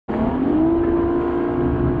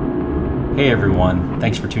Hey everyone,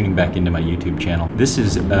 thanks for tuning back into my YouTube channel. This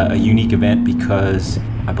is a unique event because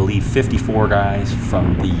I believe 54 guys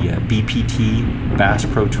from the BPT Bass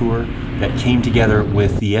Pro Tour that came together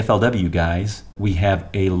with the FLW guys. We have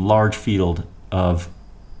a large field of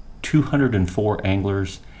 204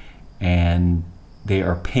 anglers and they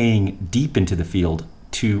are paying deep into the field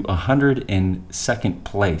to 102nd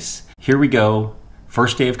place. Here we go,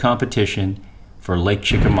 first day of competition for Lake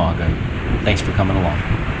Chickamauga. Thanks for coming along.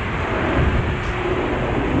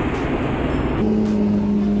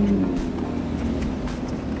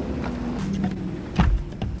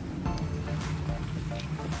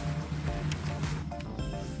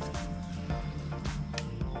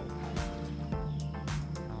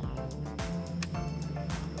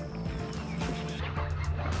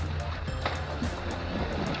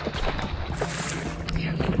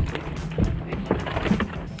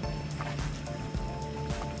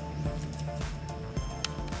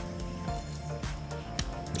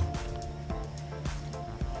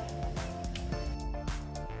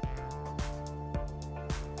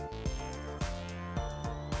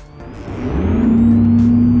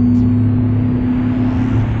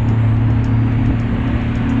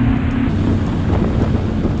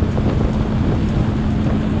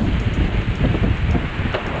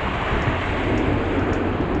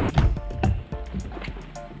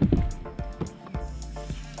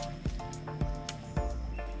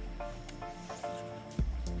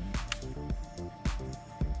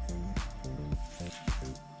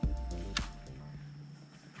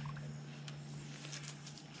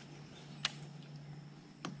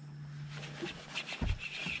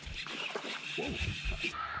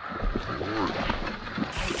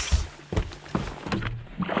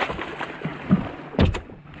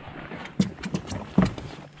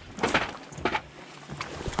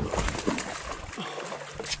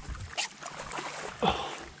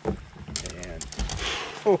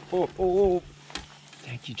 Oh.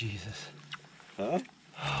 Thank you, Jesus. Huh?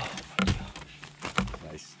 Oh my God.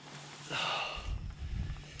 Nice.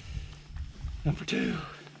 Number 2.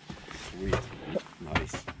 Sweet.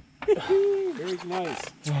 Nice. Very nice.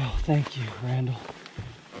 Oh, thank you, Randall.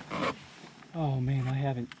 Oh man,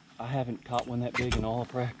 I haven't caught one that big in all of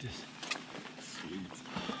practice. Sweet.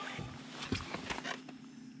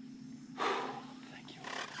 Thank you.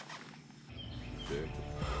 Good.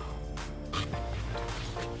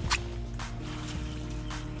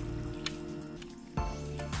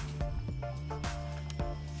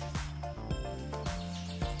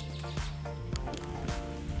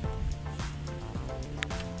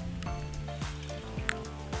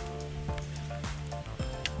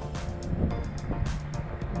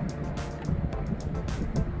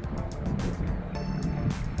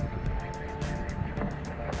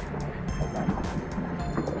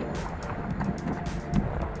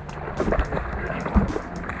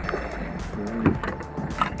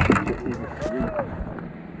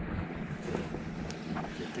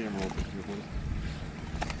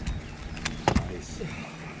 Nice.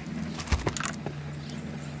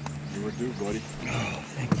 You were due, buddy. Oh,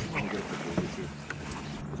 thank you. I'll get a picture of you too.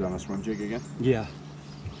 Is that on a swim jig again? Yeah.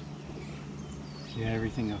 Yeah,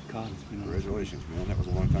 everything I've caught has been. Congratulations, man. That was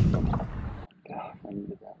a long time coming. God, I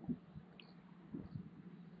needed that one.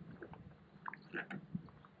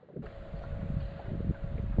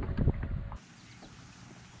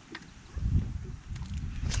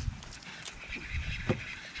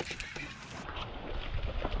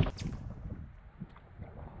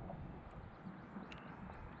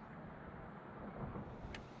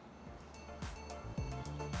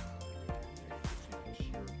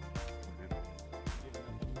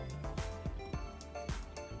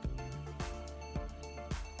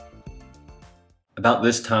 About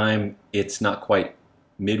this time, it's not quite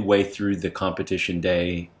midway through the competition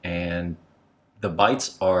day and the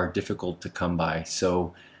bites are difficult to come by.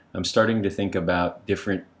 So I'm starting to think about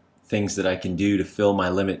different things that I can do to fill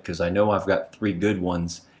my limit because I know I've got 3 good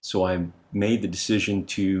ones. So I made the decision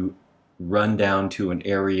to run down to an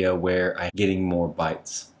area where I'm getting more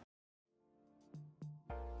bites.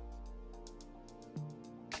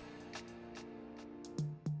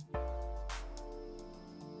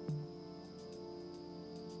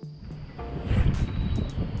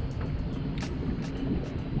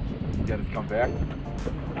 Get it come back?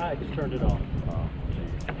 I just turned it off. Oh,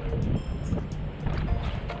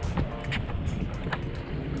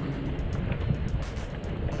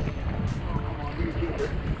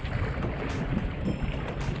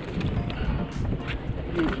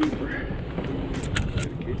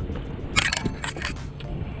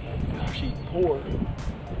 Gosh, he's poor,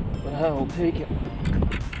 but I will take it.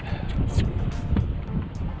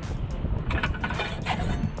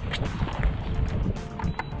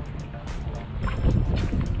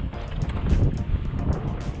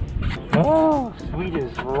 speed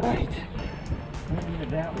is right. Look at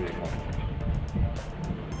that way.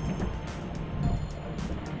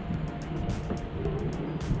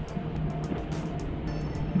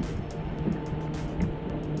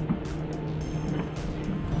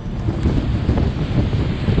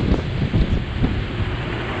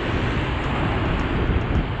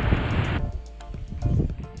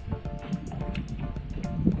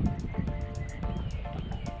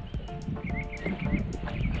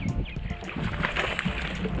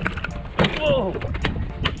 Whoa!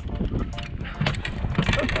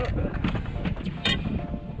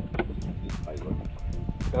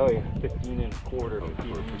 Oh yeah, 15 and a quarter,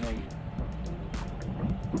 15 and 8.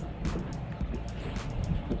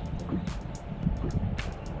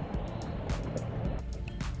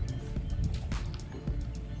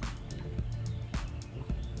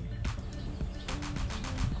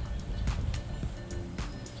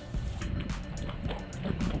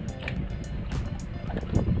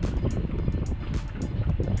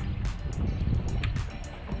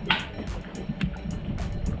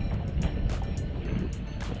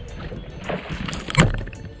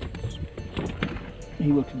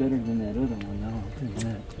 He looks better than that other one now, I'll tell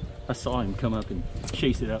you that. I saw him come up and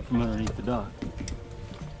chase it out from underneath the dock.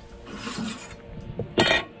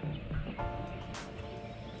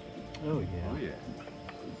 Oh yeah. Oh yeah.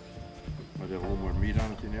 Might have a little more meat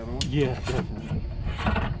on it than the other one? Yeah, definitely.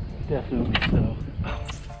 Definitely so.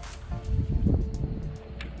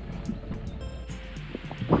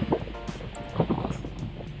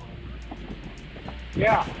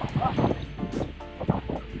 Yeah.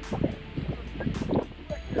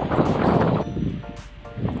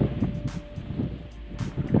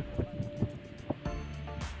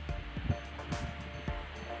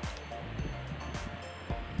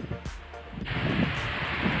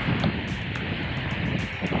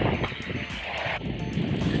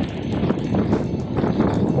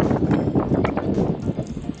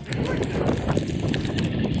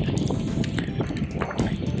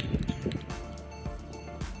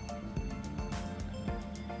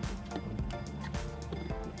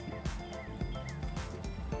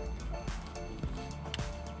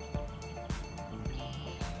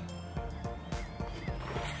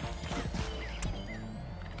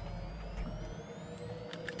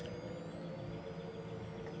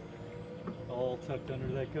 All tucked under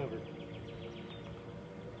that cover.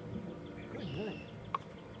 Good night.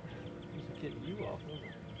 Just getting you off, wasn't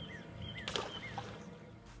it?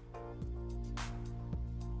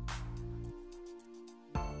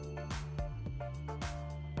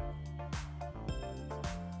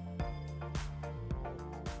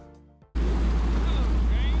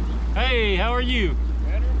 Hey, how are you?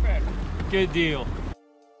 Better and better. Good deal.